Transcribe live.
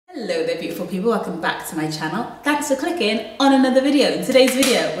Hello there beautiful people, welcome back to my channel. Thanks for clicking on another video. In today's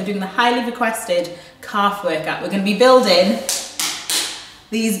video we're doing the highly requested calf workout. We're going to be building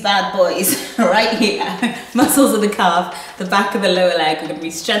these bad boys right here. Muscles of the calf, the back of the lower leg. We're going to be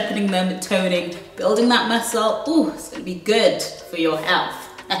strengthening them, toning, building that muscle. Ooh, it's going to be good for your health.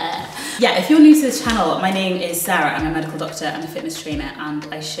 Yeah, if you're new to this channel, my name is Sarah. I'm a medical doctor and a fitness trainer, and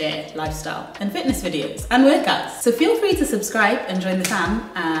I share lifestyle and fitness videos and workouts. So feel free to subscribe and join the fam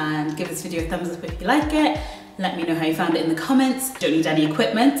and give this video a thumbs up if you like it. Let me know how you found it in the comments. Don't need any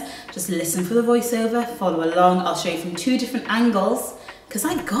equipment, just listen for the voiceover, follow along. I'll show you from two different angles because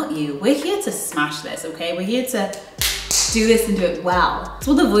I got you. We're here to smash this, okay? We're here to do this and do it well. That's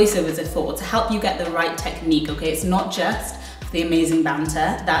what the voiceovers are for, to help you get the right technique, okay? It's not just the amazing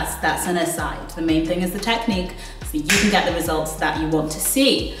banter, that's an aside. The main thing is the technique, so you can get the results that you want to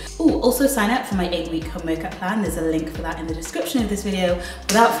see. Oh, also sign up for my 8-week home workout plan. There's a link for that in the description of this video.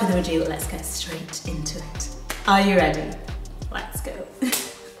 Without further ado, let's get straight into it. Are you ready? Let's go.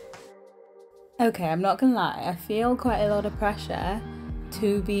 Okay, I'm not gonna lie, I feel quite a lot of pressure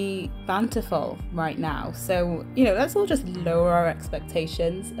to be banterful right now. So, you know, let's all just lower our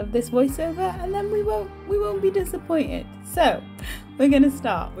expectations of this voiceover and then we won't be disappointed. So, we're gonna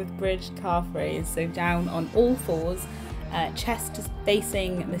start with bridge calf raise. So down on all fours, chest is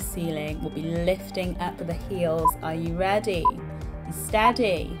facing the ceiling. We'll be lifting up the heels. Are you ready? Be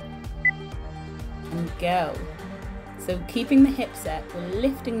steady. And go. So keeping the hips up, we're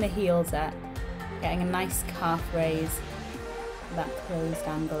lifting the heels up, getting a nice calf raise. That closed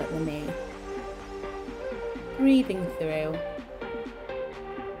angle at the knee. Breathing through.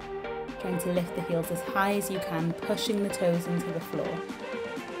 Trying to lift the heels as high as you can, pushing the toes into the floor.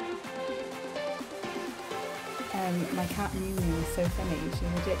 My cat Mimi is so funny. She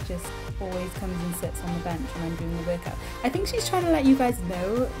legit just always comes and sits on the bench when I'm doing the workout. I think she's trying to let you guys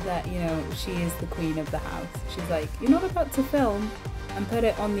know that, you know, she is the queen of the house. She's like, you're not about to film and put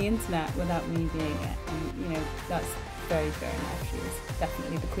it on the internet without me viewing it. And, you know, that's very fair enough. She is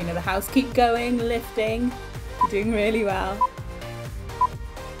definitely the queen of the house. Keep going, lifting. You're doing really well.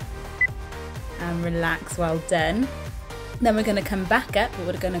 And relax, well done. Then we're going to come back up, but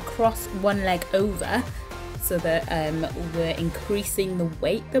we're going to cross one leg over so that we're increasing the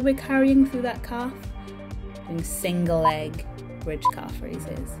weight that we're carrying through that calf. Doing single leg bridge calf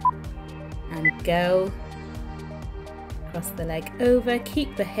raises. And go. Cross the leg over,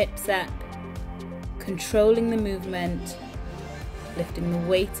 keep the hips up. Controlling the movement, lifting the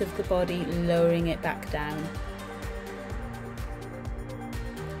weight of the body, lowering it back down.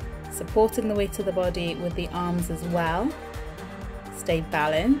 Supporting the weight of the body with the arms as well. Stay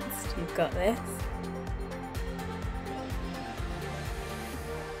balanced, you've got this.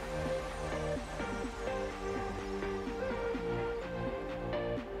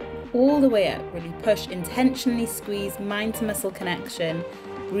 All the way up, really push, intentionally squeeze, mind to muscle connection.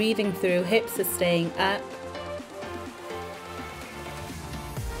 Breathing through, hips are staying up.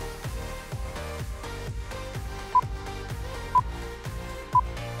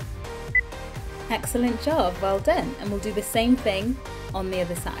 Excellent job, well done. And we'll do the same thing on the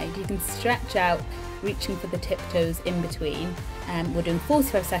other side. You can stretch out, reaching for the tiptoes in between. We're doing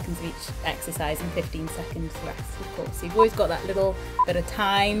 45 seconds of each exercise and 15 seconds rest, of course. So you've always got that little bit of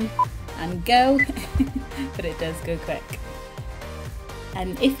time and go, but it does go quick.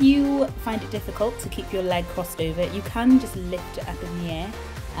 And if you find it difficult to keep your leg crossed over, you can just lift it up in the air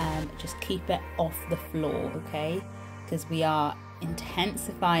and just keep it off the floor, okay? Because we are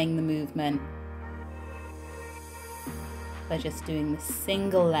intensifying the movement by just doing the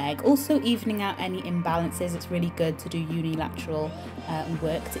single leg. Also evening out any imbalances. It's really good to do unilateral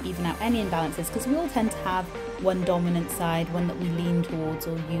work to even out any imbalances because we all tend to have one dominant side, one that we lean towards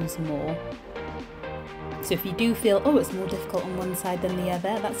or use more. So if you do feel, oh, it's more difficult on one side than the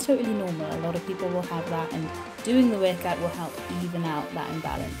other, that's totally normal. A lot of people will have that, and doing the workout will help even out that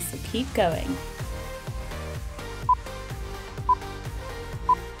imbalance. So keep going.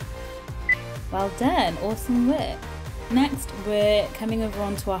 Well done, awesome work. Next, we're coming over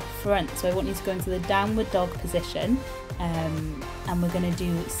onto our front. So I want you to go into the downward dog position, and we're gonna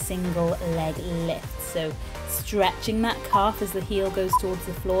do single leg lifts. So stretching that calf as the heel goes towards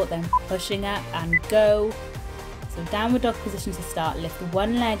the floor, then pushing up and go. So downward dog position to start, lift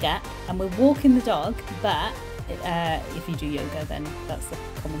one leg up, and we're walking the dog, but if you do yoga, then that's the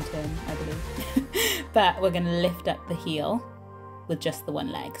common term, I believe. But we're gonna lift up the heel with just the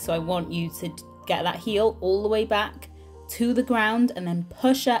one leg. So I want you to get that heel all the way back to the ground and then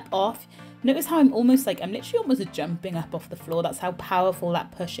push up off. Notice how I'm literally almost jumping up off the floor. That's how powerful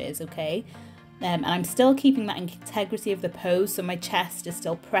that push is, okay? And I'm still keeping that integrity of the pose, so my chest is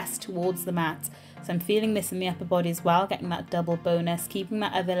still pressed towards the mat. So I'm feeling this in the upper body as well, getting that double bonus, keeping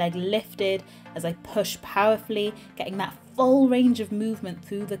that other leg lifted as I push powerfully, getting that full range of movement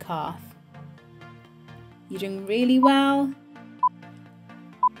through the calf. You're doing really well.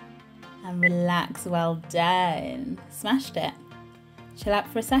 And relax, well done. Smashed it. Chill out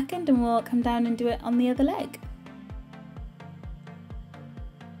for a second and we'll come down and do it on the other leg.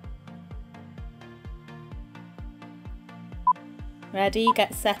 Ready,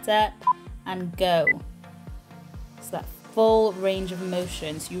 get set up and go. So that full range of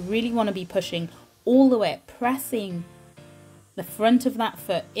motion. So you really want to be pushing all the way, pressing the front of that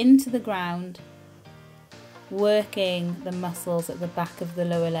foot into the ground, working the muscles at the back of the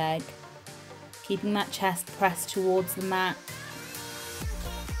lower leg, keeping that chest pressed towards the mat.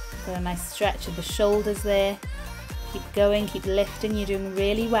 Got a nice stretch of the shoulders there. Keep going, keep lifting, you're doing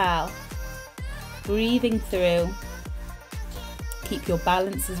really well. Breathing through. Keep your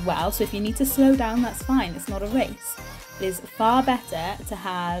balance as well. So if you need to slow down, that's fine. It's not a race. It is far better to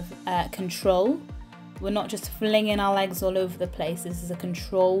have control. We're not just flinging our legs all over the place. This is a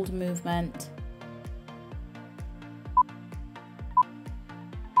controlled movement.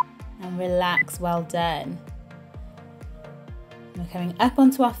 And relax, well done. We're coming up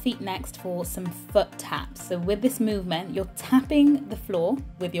onto our feet next for some foot taps. So with this movement, you're tapping the floor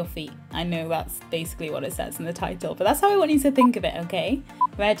with your feet. I know that's basically what it says in the title, but that's how I want you to think of it, okay?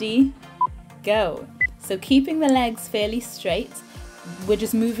 Ready, go. So keeping the legs fairly straight, we're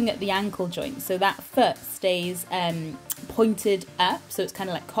just moving at the ankle joint. So that foot stays pointed up, so it's kind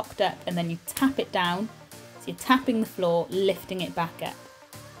of like cocked up, and then you tap it down. So you're tapping the floor, lifting it back up.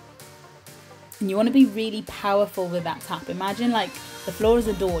 And you want to be really powerful with that tap. Imagine like the floor is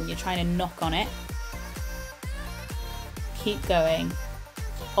a door and you're trying to knock on it. Keep going.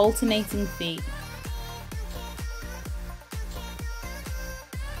 Alternating feet.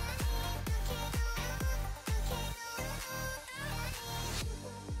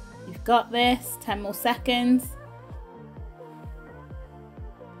 You've got this. 10 more seconds.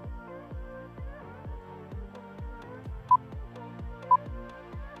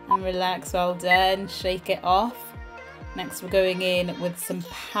 And relax, well done. Shake it off. Next we're going in with some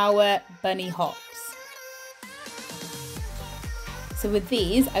power bunny hops. So with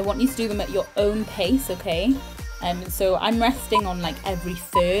these, I want you to do them at your own pace, okay? So I'm resting on like every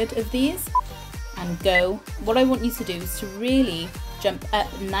third of these and go. What I want you to do is to really jump up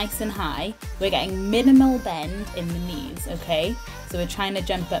nice and high. We're getting minimal bend in the knees, okay? So we're trying to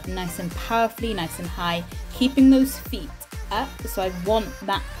jump up nice and powerfully, nice and high, keeping those feet up. So I want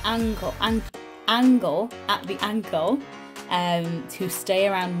that angle at the ankle to stay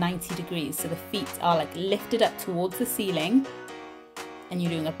around 90 degrees. So the feet are like lifted up towards the ceiling and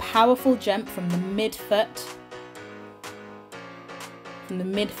you're doing a powerful jump from the midfoot,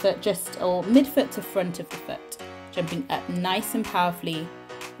 midfoot to front of the foot, jumping up nice and powerfully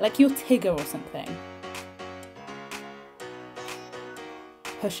like you're Tigger or something.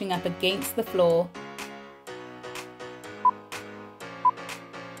 Pushing up against the floor.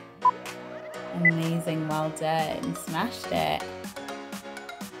 Amazing, well done, smashed it.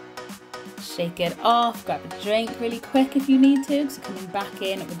 Shake it off, grab a drink really quick if you need to. So coming back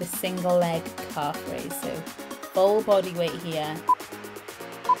in with a single leg calf raise. So full body weight here.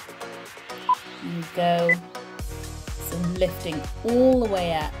 And go. So lifting all the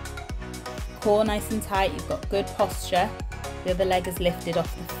way up. Core nice and tight, you've got good posture. The other leg is lifted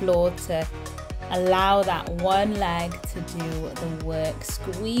off the floor to allow that one leg to do the work,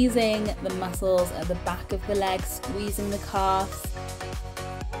 squeezing the muscles at the back of the leg, squeezing the calves.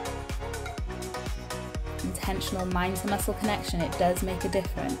 Intentional mind to muscle connection, it does make a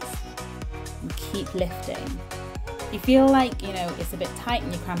difference. And keep lifting. If you feel like, you know, it's a bit tight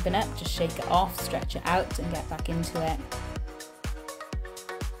and you're cramping up, just shake it off, stretch it out and get back into it.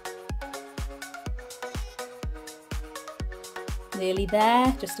 Nearly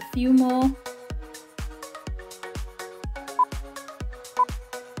there, just a few more.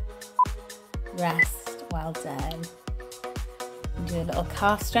 Rest, well done. And do a little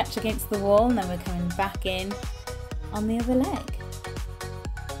calf stretch against the wall and then we're coming back in on the other leg.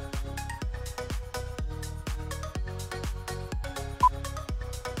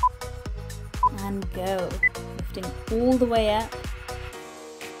 And go, lifting all the way up,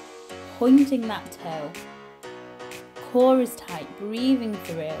 pointing that toe. Core is tight, breathing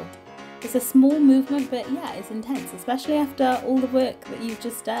through. It's a small movement, but yeah, it's intense, especially after all the work that you've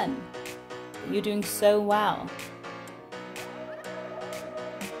just done. You're doing so well.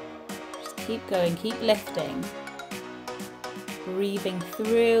 Just keep going, keep lifting. Breathing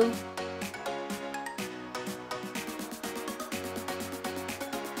through.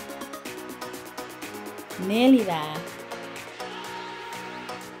 Nearly there.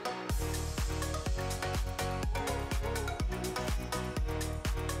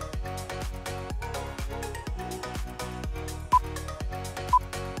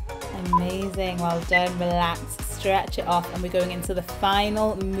 Amazing, well done. Relax, stretch it off, and we're going into the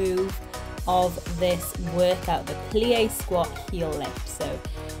final move of this workout, the plie squat heel lift. So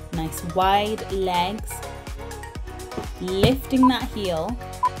nice wide legs, lifting that heel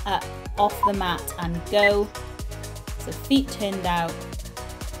up off the mat and go. So feet turned out,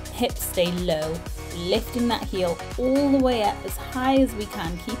 hips stay low, lifting that heel all the way up as high as we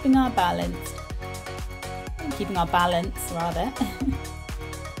can, keeping our balance rather.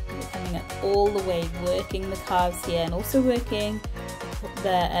 We're coming up all the way, working the calves here and also working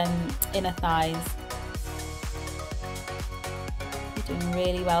the inner thighs. You're doing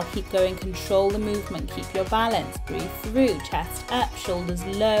really well. Keep going, control the movement, keep your balance, breathe through, chest up, shoulders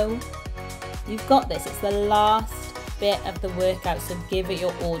low. You've got this. It's the last bit of the workout, so give it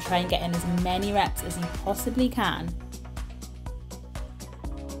your all. Try and get in as many reps as you possibly can.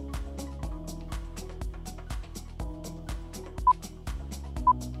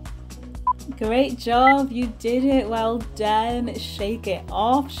 Great job, you did it, well done. Shake it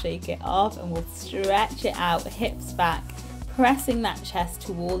off, and we'll stretch it out, hips back, pressing that chest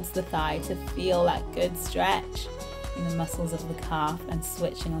towards the thigh to feel that good stretch in the muscles of the calf, and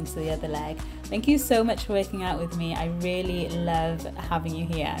switching onto the other leg. Thank you so much for working out with me. I really love having you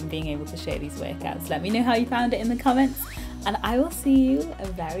here and being able to share these workouts. Let me know how you found it in the comments, and I will see you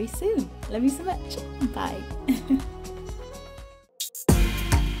very soon. Love you so much. Bye.